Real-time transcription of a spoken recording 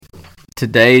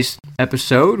today's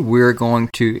episode, we're going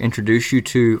to introduce you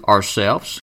to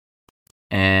ourselves,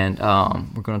 and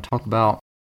we're going to talk about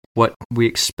what we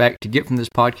expect to get from this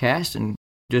podcast, and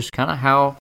just kind of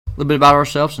a little bit about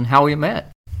ourselves and how we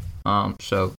met.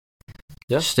 So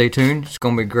stay tuned. It's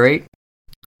going to be great.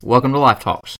 Welcome to Life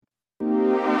Talks.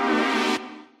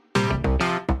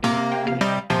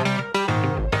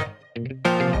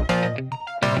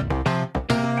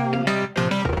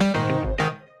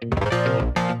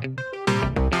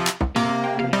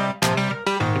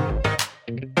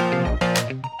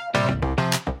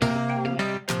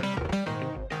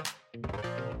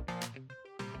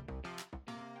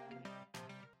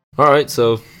 All right,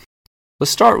 so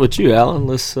let's start with you, Alan.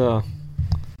 Let's give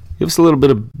us a little bit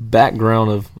of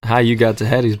background of how you got to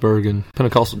Hattiesburg and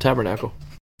Pentecostal Tabernacle.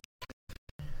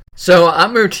 So I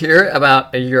moved here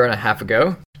about a year and a half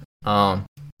ago. I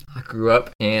grew up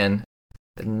in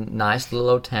a nice little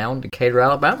old town, Decatur,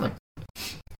 Alabama,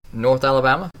 North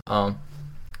Alabama.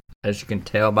 As you can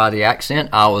tell by the accent,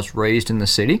 I was raised in the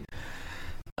city.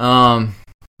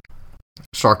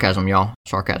 Sarcasm, y'all.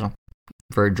 Sarcasm.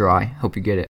 Very dry. Hope you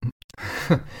get it.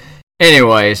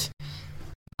 Anyways,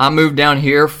 I moved down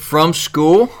here from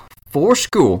school for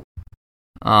school.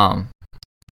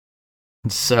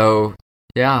 So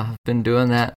yeah, I've been doing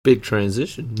that. Big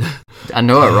transition. I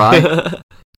know it, right?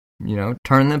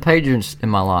 Turning the pages in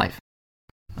my life.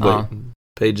 Wait,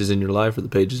 pages in your life or the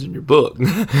pages in your book? We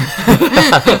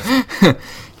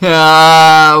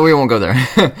won't go there.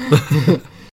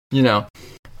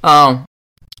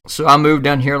 So I moved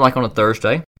down here like on a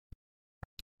Thursday,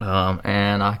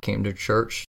 and I came to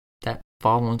church that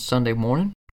following Sunday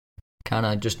morning. Kind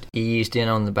of just eased in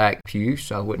on the back pew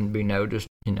so I wouldn't be noticed,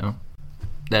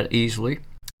 that easily.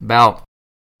 About,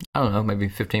 maybe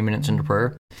 15 minutes into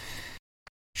prayer.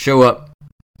 Show up,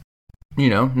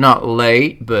 not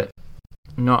late, but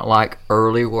not like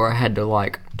early where I had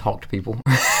to talk to people.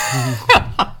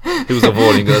 He was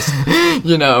avoiding us.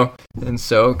 And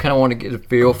so kind of want to get a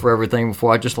feel for everything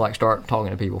before I just start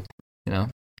talking to people,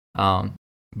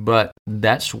 But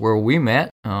that's where we met.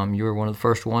 You were one of the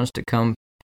first ones to come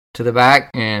to the back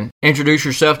and introduce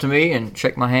yourself to me and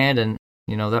shake my hand, and,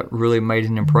 that really made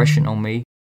an impression on me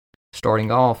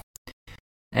starting off.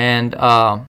 And,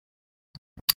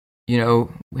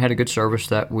 we had a good service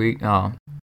that week,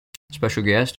 special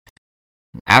guest.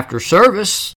 After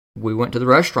service, we went to the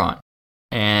restaurant.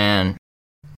 And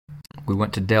we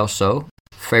went to Del Sol,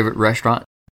 favorite restaurant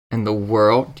in the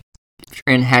world. If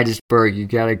you're in Hattiesburg, you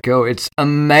gotta go. It's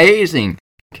amazing.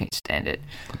 Can't stand it.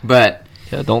 But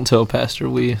yeah, don't tell Pastor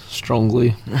we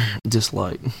strongly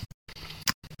dislike.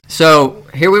 So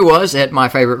here we was at my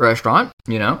favorite restaurant,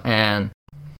 and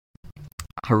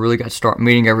I really got to start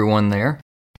meeting everyone there.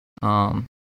 It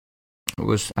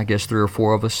was, I guess, 3 or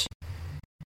 4 of us.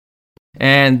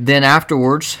 And then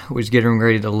afterwards, I was getting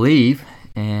ready to leave,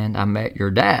 and I met your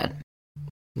dad.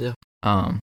 Yeah.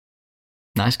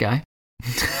 Nice guy.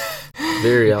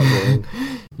 Very outgoing.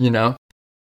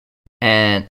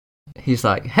 And he's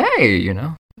like, hey,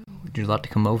 would you like to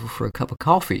come over for a cup of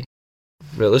coffee?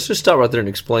 Yeah, let's just stop right there and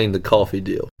explain the coffee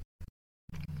deal.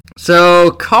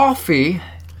 So, coffee...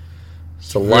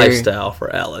 It's a lifestyle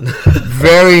for Alan.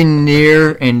 Very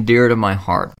near and dear to my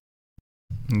heart.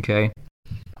 Okay?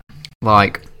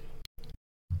 I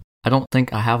don't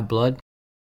think I have blood.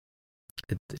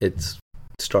 It's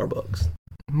Starbucks.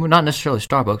 Well, not necessarily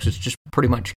Starbucks. It's just pretty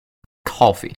much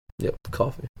coffee. Yep,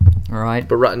 coffee. All right.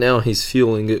 But right now he's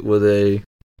fueling it with a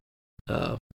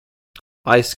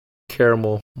iced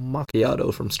caramel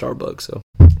macchiato from Starbucks. So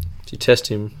if you test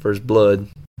him for his blood,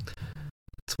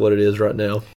 that's what it is right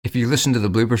now. If you listen to the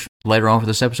bloopers later on for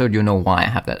this episode, you'll know why I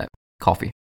have that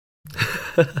coffee.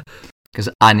 Because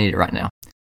I need it right now.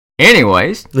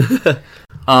 Anyways, so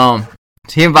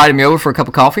he invited me over for a cup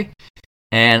of coffee,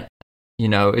 and,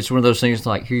 it's one of those things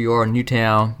here you are in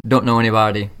Newtown, don't know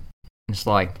anybody. It's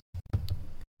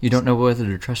you don't know whether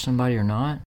to trust somebody or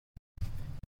not.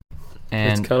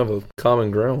 And it's kind of a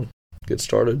common ground. Get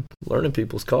started learning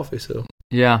people's coffee, so.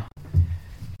 Yeah.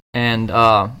 And,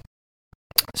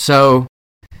 so,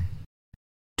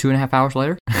 2.5 hours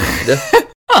later,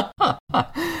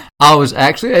 I was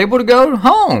actually able to go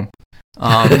home.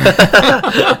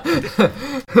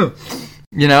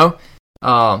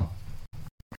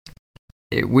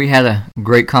 We had a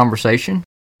great conversation.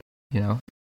 Your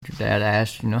dad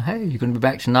asked, hey, you going to be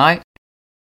back tonight?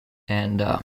 And,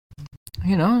 I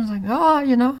was like,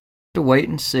 to wait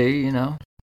and see, And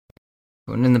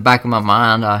in the back of my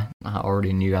mind, I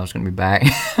already knew I was going to be back.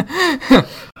 I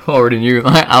already knew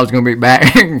I was going to be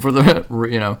back for the,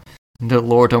 until the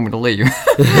Lord told me to leave.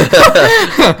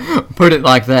 Put it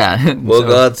like that. Well,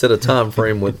 God set a time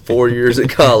frame with 4 years at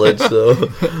college, so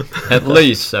at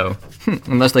least so,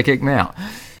 unless they kick me out.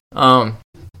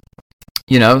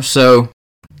 So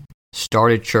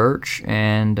started church,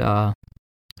 and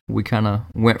we kind of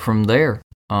went from there.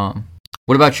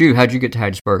 What about you? How'd you get to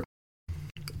Hattiesburg?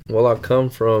 Well, I come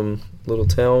from a little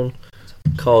town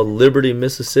called Liberty,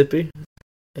 Mississippi,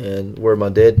 and where my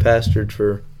dad pastored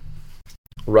for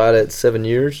right at 7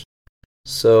 years.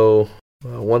 So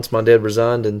once my dad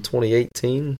resigned in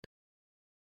 2018,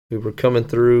 we were coming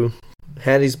through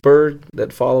Hattiesburg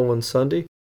that following Sunday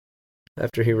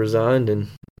after he resigned, and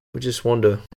we just wanted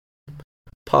to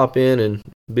pop in and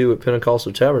be with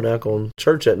Pentecostal Tabernacle and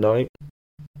church at night.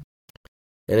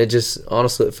 And it just,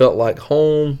 honestly, it felt like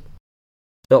home.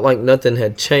 Felt like nothing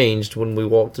had changed when we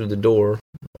walked through the door,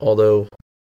 although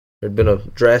there'd been a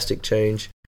drastic change.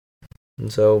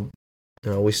 And so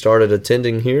we started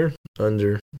attending here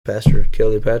under Pastor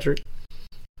Kelly Patrick,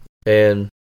 and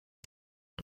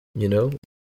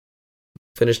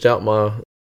finished out my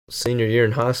senior year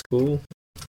in high school.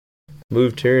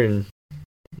 Moved here in,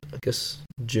 I guess,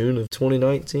 June of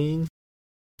 2019.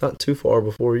 Not too far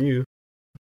before you.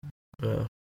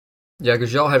 Yeah,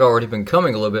 because y'all had already been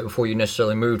coming a little bit before you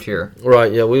necessarily moved here.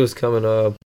 Right, yeah, we was coming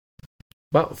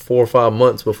about 4 or 5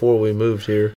 months before we moved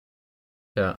here.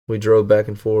 Yeah. We drove back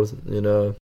and forth,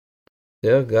 got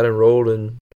enrolled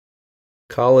in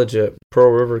college at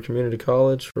Pearl River Community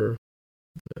College for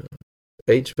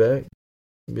HVAC,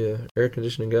 be an air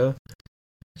conditioning guy.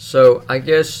 So I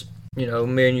guess, me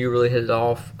and you really hit it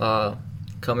off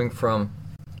coming from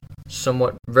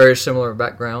somewhat very similar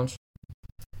backgrounds.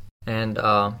 And,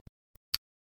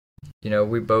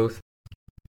 we both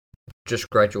just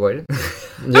graduated.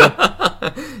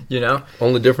 Yeah.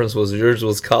 Only difference was yours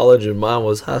was college and mine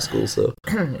was high school, so.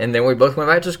 And then we both went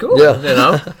back to school.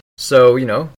 Yeah. So,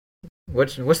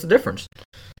 what's the difference?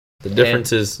 The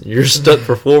difference is you're stuck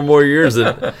for 4 more years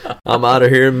and I'm out of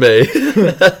here in May.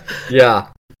 Yeah.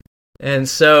 And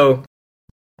so,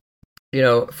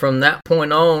 from that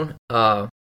point on,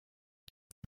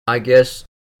 I guess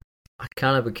I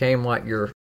kind of became like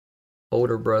your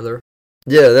older brother.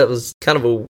 Yeah, that was kind of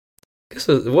I guess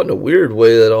it wasn't a weird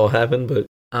way that all happened, but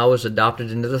I was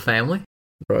adopted into the family.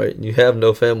 Right. You have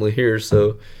no family here,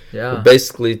 so yeah. We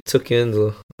basically took in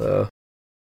the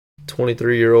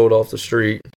 23-year-old off the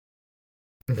street,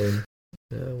 and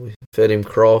we fed him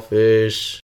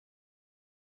crawfish,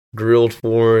 grilled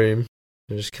for him,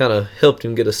 and just kind of helped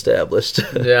him get established.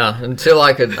 Yeah, until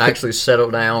I could actually settle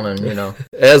down and,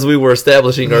 As we were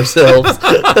establishing ourselves,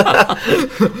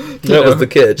 that was the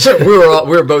catch. we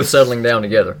were both settling down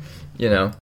together,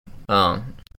 and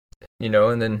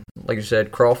then, like you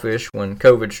said, crawfish when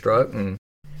COVID struck, and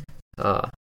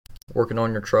working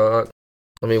on your truck.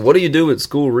 I mean, what do you do with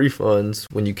school refunds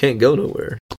when you can't go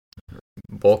nowhere?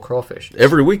 Boil crawfish.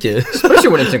 Every weekend. Especially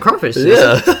when it's in crawfish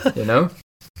season. Yeah.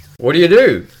 What do you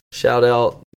do? Shout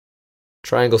out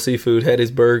Triangle Seafood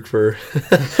Hattiesburg for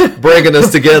bringing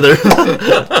us together.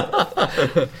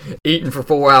 Eating for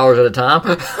 4 hours at a time.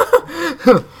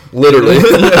 Literally.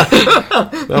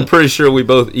 I'm pretty sure we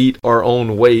both eat our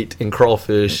own weight in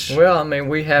crawfish. Well, I mean,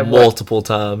 we had multiple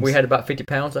times. We had about 50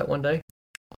 pounds that one day.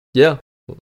 Yeah.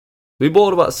 We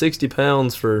boiled about 60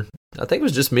 pounds for, I think it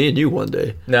was just me and you one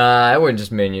day. Nah, it wasn't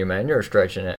just me and you, man. You're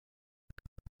stretching it.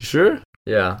 You sure?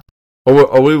 Yeah. Or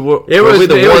were we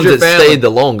the ones that stayed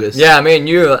the longest? Yeah, I mean,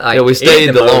 you. We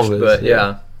stayed the longest. But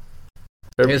yeah.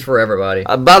 It's for everybody.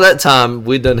 By that time,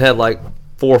 we done had like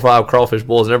 4 or 5 crawfish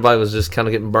bowls, and everybody was just kind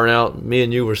of getting burnt out. Me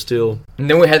and you were still and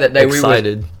then we had that day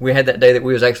excited. We had that day that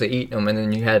we was actually eating them, and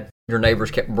then your neighbors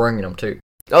kept bringing them too.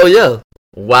 Oh, yeah.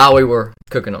 While we were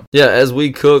cooking them. Yeah, as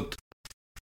we cooked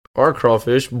our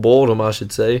crawfish, boiled them, I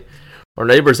should say, our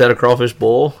neighbors had a crawfish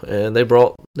bowl, and they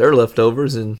brought their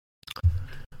leftovers, and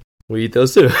we eat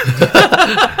those too.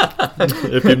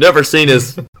 If you've never seen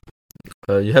us,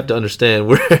 you have to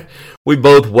understand we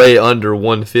both weigh under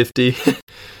 150,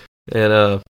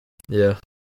 and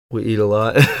we eat a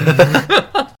lot.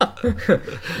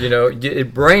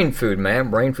 Brain food, man.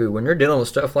 Brain food. When you're dealing with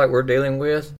stuff like we're dealing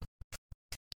with,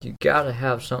 you gotta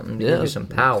have something to give you some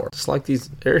power. Just like these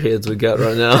airheads we got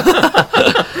right now.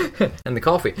 And the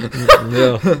coffee.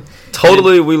 Yeah.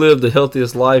 Totally, we live the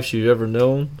healthiest life you've ever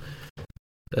known.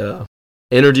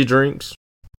 Energy drinks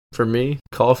for me,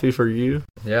 coffee for you.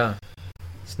 Yeah.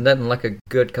 It's nothing like a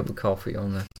good cup of coffee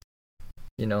on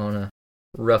a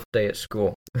rough day at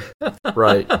school.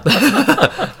 Right.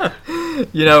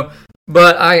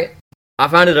 But I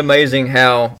find it amazing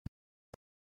how,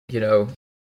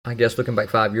 I guess looking back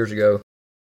 5 years ago,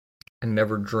 I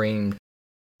never dreamed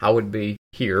I would be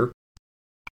here.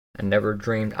 I never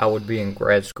dreamed I would be in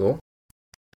grad school.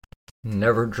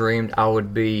 Never dreamed I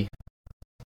would be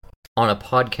on a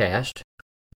podcast.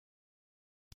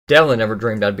 Definitely never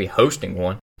dreamed I'd be hosting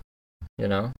one, you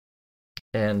know.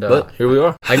 And but here we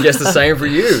are. I guess the same for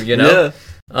you, you know.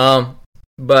 Yeah.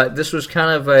 But this was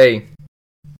kind of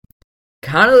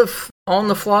on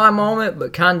the fly moment,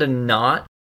 but kind of not.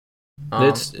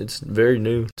 It's very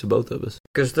new to both of us.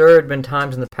 Because there had been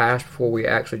times in the past before we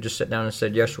actually just sat down and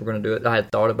said, yes, we're going to do it. I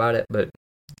had thought about it, but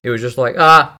it was just like,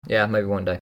 yeah, maybe one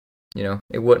day. You know,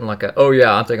 it wasn't like oh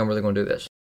yeah, I think I'm really going to do this.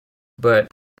 But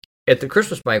at the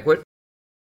Christmas banquet,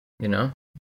 you know,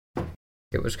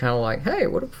 it was kind of like, hey,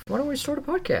 why don't we start a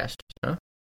podcast? You know?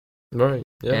 Right,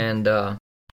 yeah. And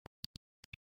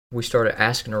we started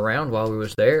asking around while we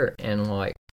was there, and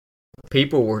like,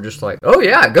 people were just like, oh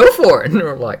yeah, go for it. And we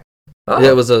were like, oh. Yeah,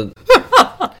 it was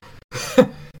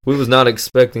we was not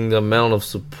expecting the amount of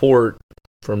support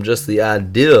from just the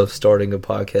idea of starting a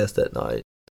podcast that night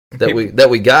that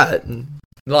we got.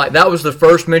 Like, that was the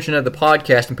first mention of the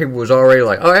podcast, and people was already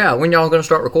like, oh yeah, when y'all going to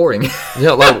start recording?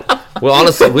 Yeah, like, well,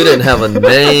 honestly, we didn't have a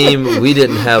name. We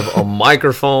didn't have a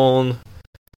microphone.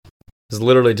 It was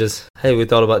literally just, hey, we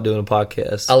thought about doing a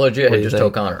podcast. I legit had just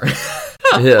told Connor.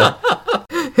 Yeah.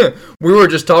 We were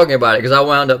just talking about it, because I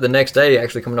wound up the next day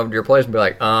actually coming over to your place and be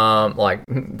like,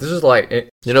 this is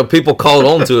like... You know, people called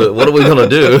on to it. What are we going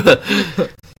to do?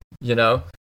 You know?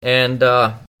 And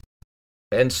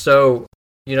so,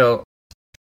 you know,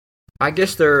 I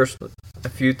guess there's a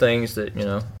few things that, you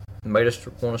know, made us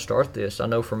want to start this. I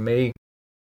know for me,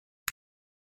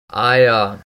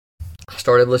 I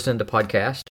started listening to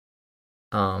podcasts.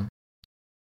 Was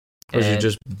you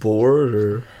just bored,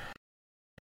 or?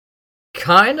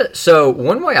 Kind of. So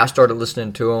one way I started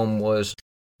listening to them was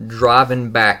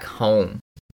driving back home.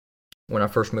 When I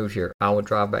first moved here, I would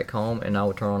drive back home and I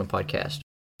would turn on a podcast.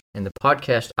 And the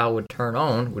podcast I would turn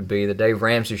on would be the Dave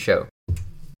Ramsey Show.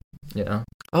 You know?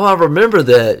 Oh, I remember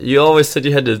that. You always said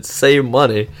you had to save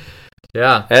money.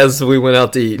 Yeah. As we went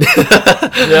out to eat.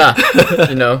 Yeah.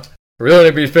 You know, really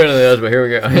need to be spending this, but here we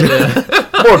go. Yeah.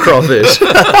 More crawfish.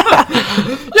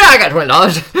 Yeah, I got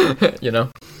 $20. You know?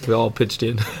 We all pitched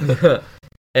in.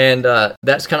 And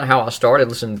that's kind of how I started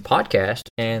listening to podcasts.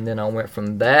 And then I went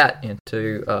from that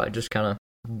into just kind of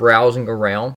browsing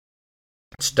around,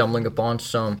 stumbling upon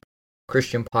some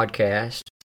Christian podcast.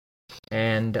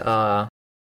 And the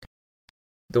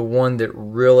one that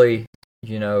really,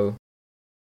 you know,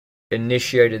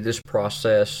 initiated this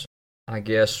process, I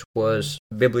guess, was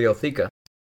Bibliotheca,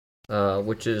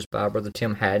 which is by Brother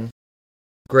Tim Haddon.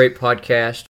 Great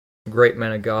podcast, great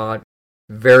man of God,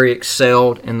 very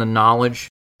excelled in the knowledge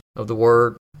of the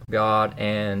Word of God,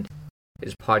 and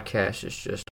his podcast is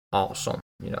just awesome,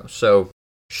 you know. So,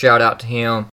 shout out to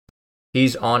him.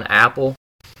 He's on Apple.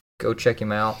 Go check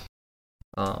him out.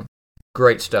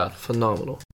 Great stuff.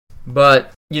 Phenomenal.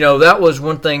 But, you know, that was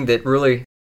one thing that really,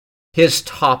 his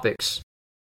topics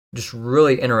just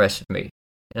really interested me.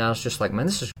 And I was just like, man,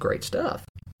 this is great stuff.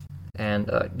 And,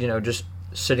 you know, just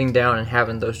sitting down and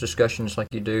having those discussions like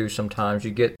you do sometimes,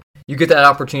 you get that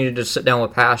opportunity to sit down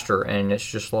with Pastor, and it's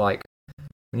just like,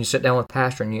 when you sit down with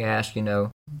Pastor and you ask, you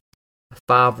know, a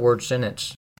 5-word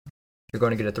sentence, you're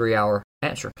going to get a 3-hour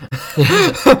answer.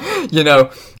 You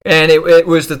know, and it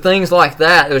was the things like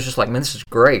that. It was just like, man, this is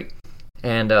great.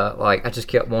 And, like, I just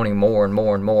kept wanting more and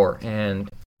more and more. And,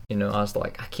 you know, I was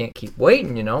like, I can't keep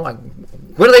waiting, you know. Like,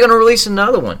 when are they going to release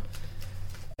another one?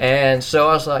 And so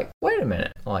I was like, wait a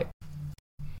minute. Like,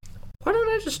 why don't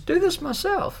I just do this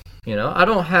myself? You know, I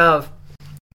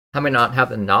may not have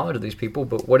the knowledge of these people,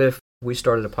 but what if we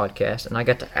started a podcast and I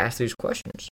got to ask these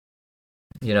questions?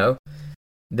 You know,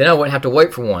 then I wouldn't have to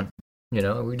wait for one. You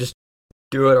know, we just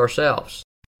do it ourselves.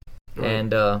 Right.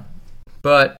 And,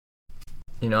 but,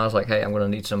 you know, I was like, hey, I'm going to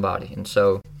need somebody. And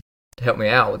so, to help me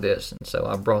out with this. And so,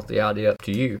 I brought the idea up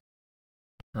to you.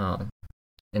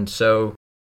 And so,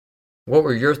 what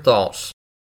were your thoughts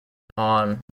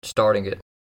on starting it?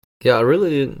 Yeah,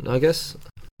 I guess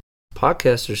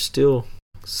podcasts are still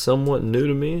somewhat new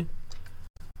to me.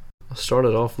 I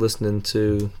started off listening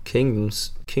to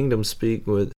Kingdom Speak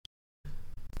with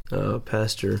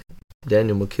Pastor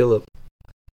Daniel McKillop.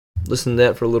 Listened to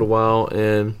that for a little while,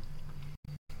 and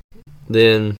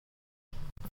then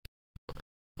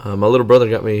my little brother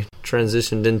got me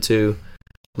transitioned into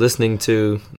listening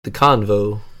to The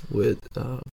Convo with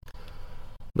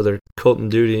Brother Colton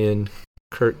Duty and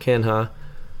Kurt Canhigh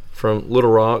from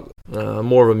Little Rock. I'm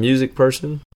more of a music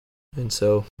person, and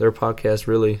so their podcast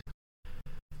really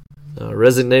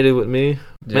resonated with me,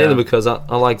 mainly because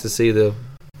I like to see the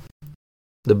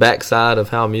the backside of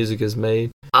how music is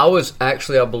made. I was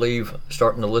actually, I believe,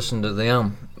 starting to listen to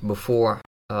them before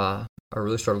I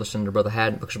really started listening to Brother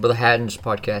Haddon, because Brother Haddon's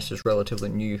podcast is relatively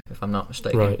new, if I'm not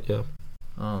mistaken. Right, yeah.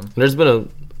 There's been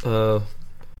a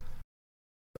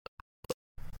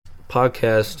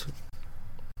podcast,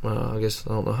 I guess, I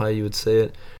don't know how you would say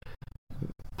it.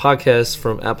 Podcasts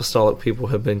from apostolic people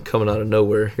have been coming out of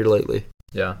nowhere here lately.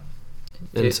 Yeah.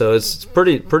 And so it's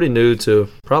pretty new to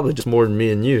probably just more than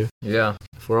me and you. Yeah.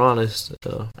 If we're honest.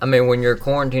 I mean, when you're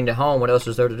quarantined at home, what else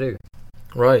is there to do?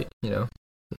 Right. You know?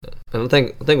 And I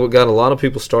think what got a lot of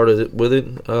people started with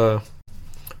it,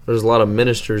 there's a lot of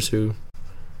ministers who,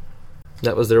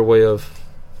 that was their way of,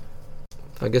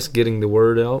 I guess, getting the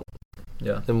word out.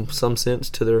 Yeah. In some sense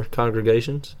to their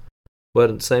congregations. But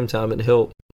at the same time, it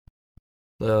helped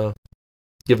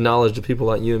give knowledge to people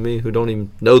like you and me who don't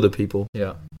even know the people.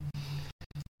 Yeah.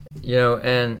 You know,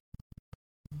 and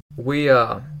we,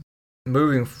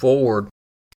 moving forward,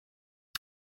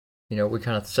 you know, we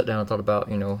kind of sat down and thought about,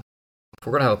 you know, if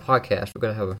we're going to have a podcast, we're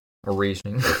going to have a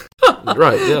reasoning.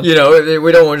 Right, yeah. You know,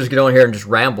 we don't want to just get on here and just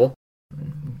ramble.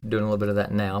 Doing a little bit of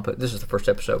that now, but this is the first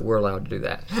episode. We're allowed to do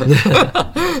that.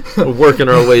 We're working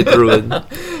our way through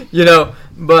it. You know,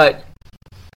 but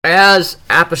as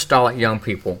apostolic young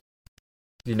people,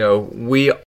 you know,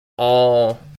 we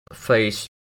all face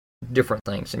different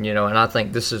things. And, you know, and I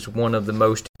think this is one of the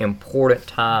most important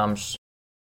times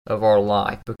of our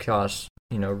life because,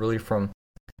 you know, really from,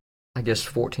 I guess,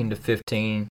 14 to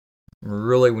 15,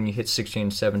 really when you hit 16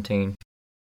 and 17,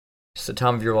 it's the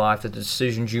time of your life, the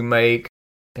decisions you make,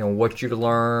 and what you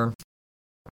learn,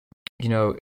 you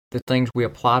know, the things we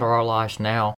apply to our lives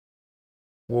now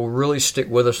will really stick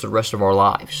with us the rest of our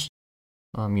lives.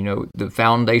 You know, the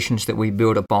foundations that we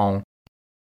build upon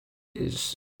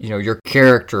is, you know, your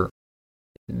character.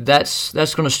 That's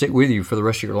going to stick with you for the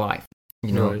rest of your life.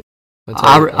 You know, right.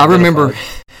 I remember.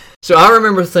 So I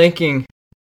remember thinking,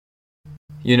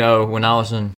 you know, when I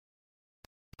was in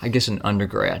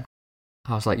undergrad,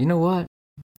 I was like, you know what?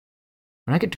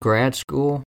 When I get to grad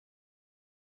school,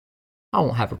 I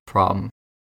won't have a problem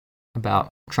about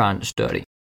trying to study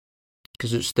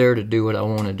because it's there to do what I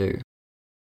want to do.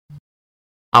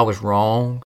 I was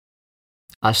wrong.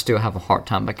 I still have a hard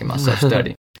time making myself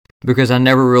study because I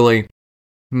never really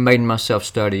made myself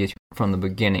study from the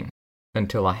beginning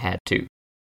until I had to.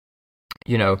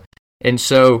 You know, and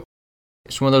so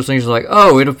it's one of those things like,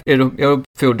 oh, it'll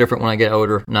feel different when I get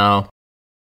older. No,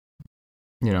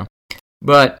 you know,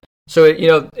 but. So, you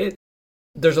know,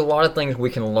 there's a lot of things we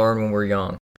can learn when we're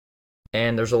young,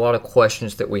 and there's a lot of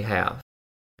questions that we have.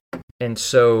 And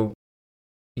so,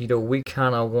 you know, we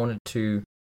kind of wanted to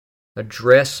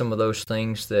address some of those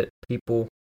things that people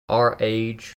our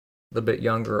age, a little bit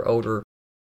younger or older,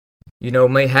 you know,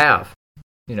 may have.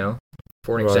 You know,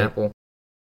 for an example,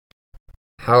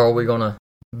 how are we going to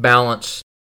balance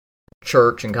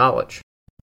church and college?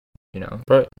 You know,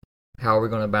 right? How are we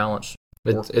going to balance?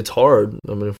 It's hard.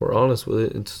 I mean, if we're honest with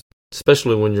it, it's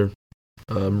especially when you're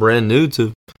brand new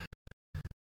to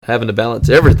having to balance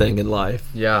everything in life.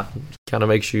 Yeah, kind of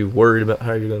makes you worried about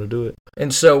how you're going to do it.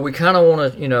 And so we kind of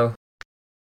want to, you know,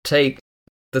 take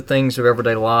the things of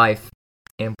everyday life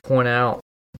and point out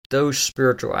those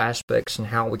spiritual aspects and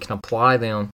how we can apply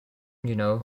them, you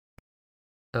know,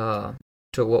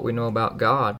 to what we know about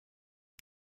God.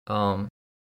 You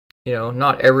know,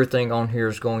 not everything on here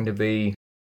is going to be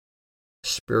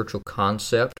spiritual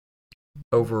concept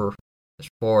over as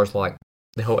far as like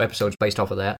the whole episode's based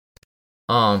off of that.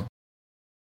 You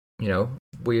know,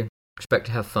 we expect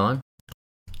to have fun.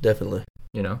 Definitely.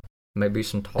 You know, maybe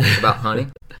some talks about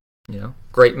hunting. You know,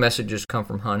 great messages come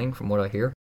from hunting, from what I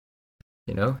hear.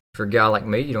 You know, if you're a guy like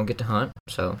me, you don't get to hunt,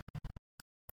 so.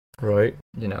 Right.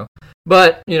 You know,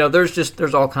 but, you know,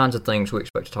 there's all kinds of things we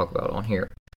expect to talk about on here.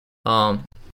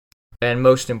 And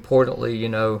most importantly, you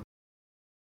know,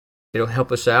 it'll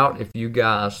help us out if you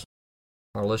guys,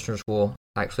 our listeners, will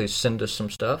actually send us some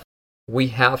stuff. We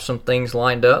have some things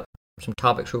lined up, some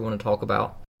topics we want to talk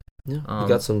about. Yeah, we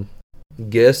got some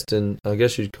guests, and I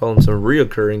guess you'd call them some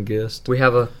reoccurring guests. We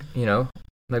have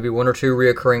maybe one or two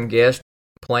reoccurring guests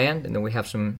planned, and then we have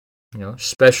some, you know,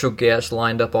 special guests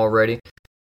lined up already.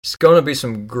 It's going to be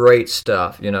some great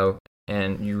stuff, you know,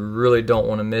 and you really don't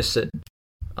want to miss it.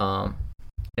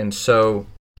 And so,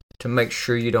 to make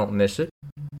sure you don't miss it,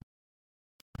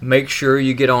 make sure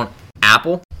you get on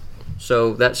Apple.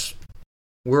 So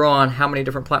we're on how many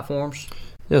different platforms?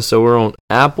 Yeah, so we're on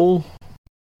Apple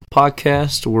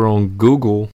Podcast. We're on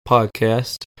Google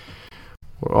Podcast.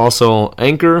 We're also on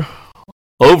Anchor,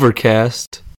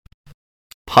 Overcast,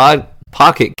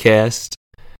 Pocket Cast,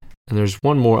 and there's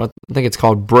one more. I think it's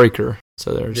called Breaker.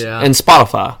 So there's and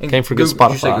Spotify. Can't forget Google, Spotify.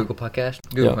 Did you say Google Podcast?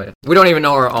 Google Podcast. We don't even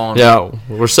know we're on. Yeah,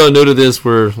 we're so new to this,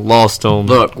 we're lost on.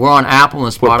 Look, we're on Apple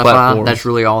and Spotify. That's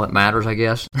really all that matters, I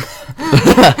guess.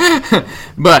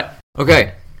 But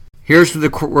okay, here's the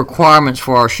requirements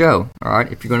for our show. All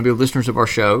right, if you're going to be listeners of our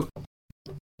show,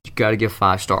 you got to give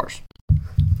 5 stars.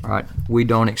 All right, we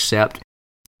don't accept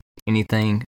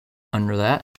anything under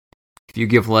that. If you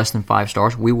give less than 5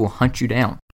 stars, we will hunt you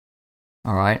down.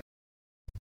 All right.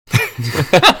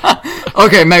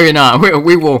 Okay, maybe not.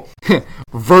 We will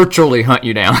virtually hunt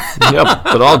you down. Yep.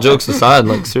 But all jokes aside,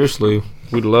 like seriously,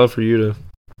 we'd love for you to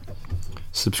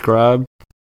subscribe,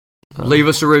 leave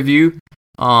us a review.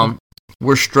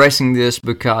 We're stressing this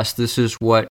because this is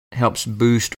what helps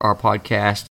boost our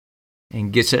podcast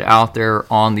and gets it out there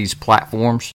on these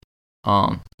platforms.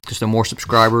 Because the more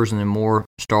subscribers and the more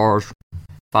stars,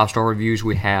 5-star reviews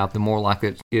we have, the more likely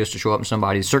it is to show up in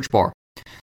somebody's search bar.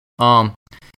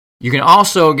 You can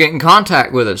also get in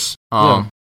contact with us. Our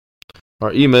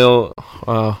email,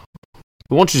 we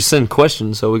want you to send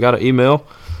questions, so we got an email,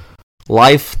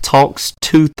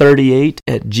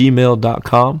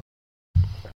 lifetalks238@gmail.com.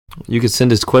 You can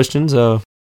send us questions. I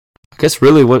guess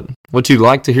really what you'd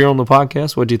like to hear on the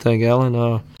podcast. What do you think,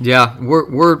 Alan? Yeah,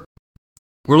 we're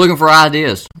looking for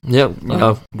ideas. Yep.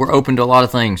 We're open to a lot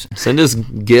of things. Send us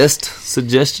guest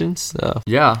suggestions.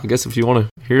 Yeah. I guess if you want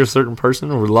to hear a certain person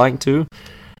or would like to,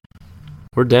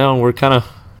 we're down. We're kind of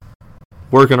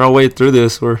working our way through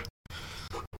this. We're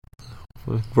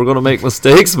going to make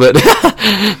mistakes, but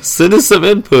send us some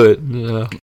input.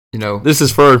 This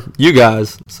is for you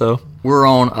guys. So we're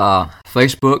on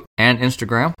Facebook and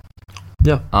Instagram.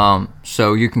 Yeah.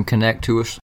 So you can connect to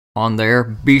us on there.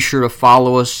 Be sure to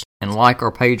follow us and like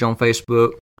our page on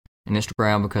Facebook and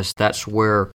Instagram because that's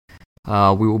where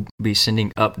we will be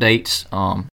sending updates,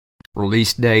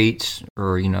 release dates,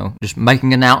 or just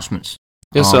making announcements.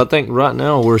 Yeah, so I think right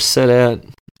now we're set at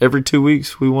every 2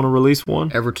 weeks we want to release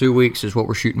one. Every 2 weeks is what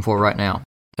we're shooting for right now.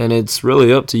 And it's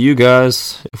really up to you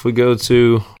guys if we go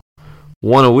to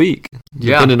one a week,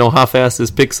 depending on how fast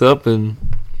this picks up and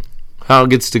how it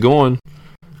gets to going.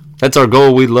 That's our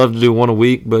goal. We'd love to do one a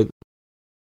week, but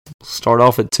start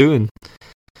off at 2 and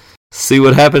see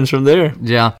what happens from there.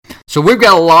 Yeah. So we've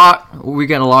got a lot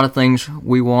of things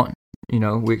we want,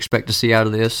 we expect to see out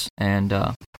of this, and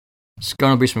it's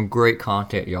going to be some great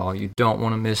content, y'all. You don't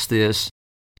want to miss this.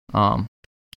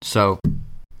 So,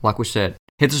 like we said,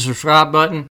 hit the subscribe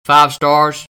button, 5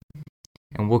 stars,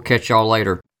 and we'll catch y'all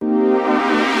later.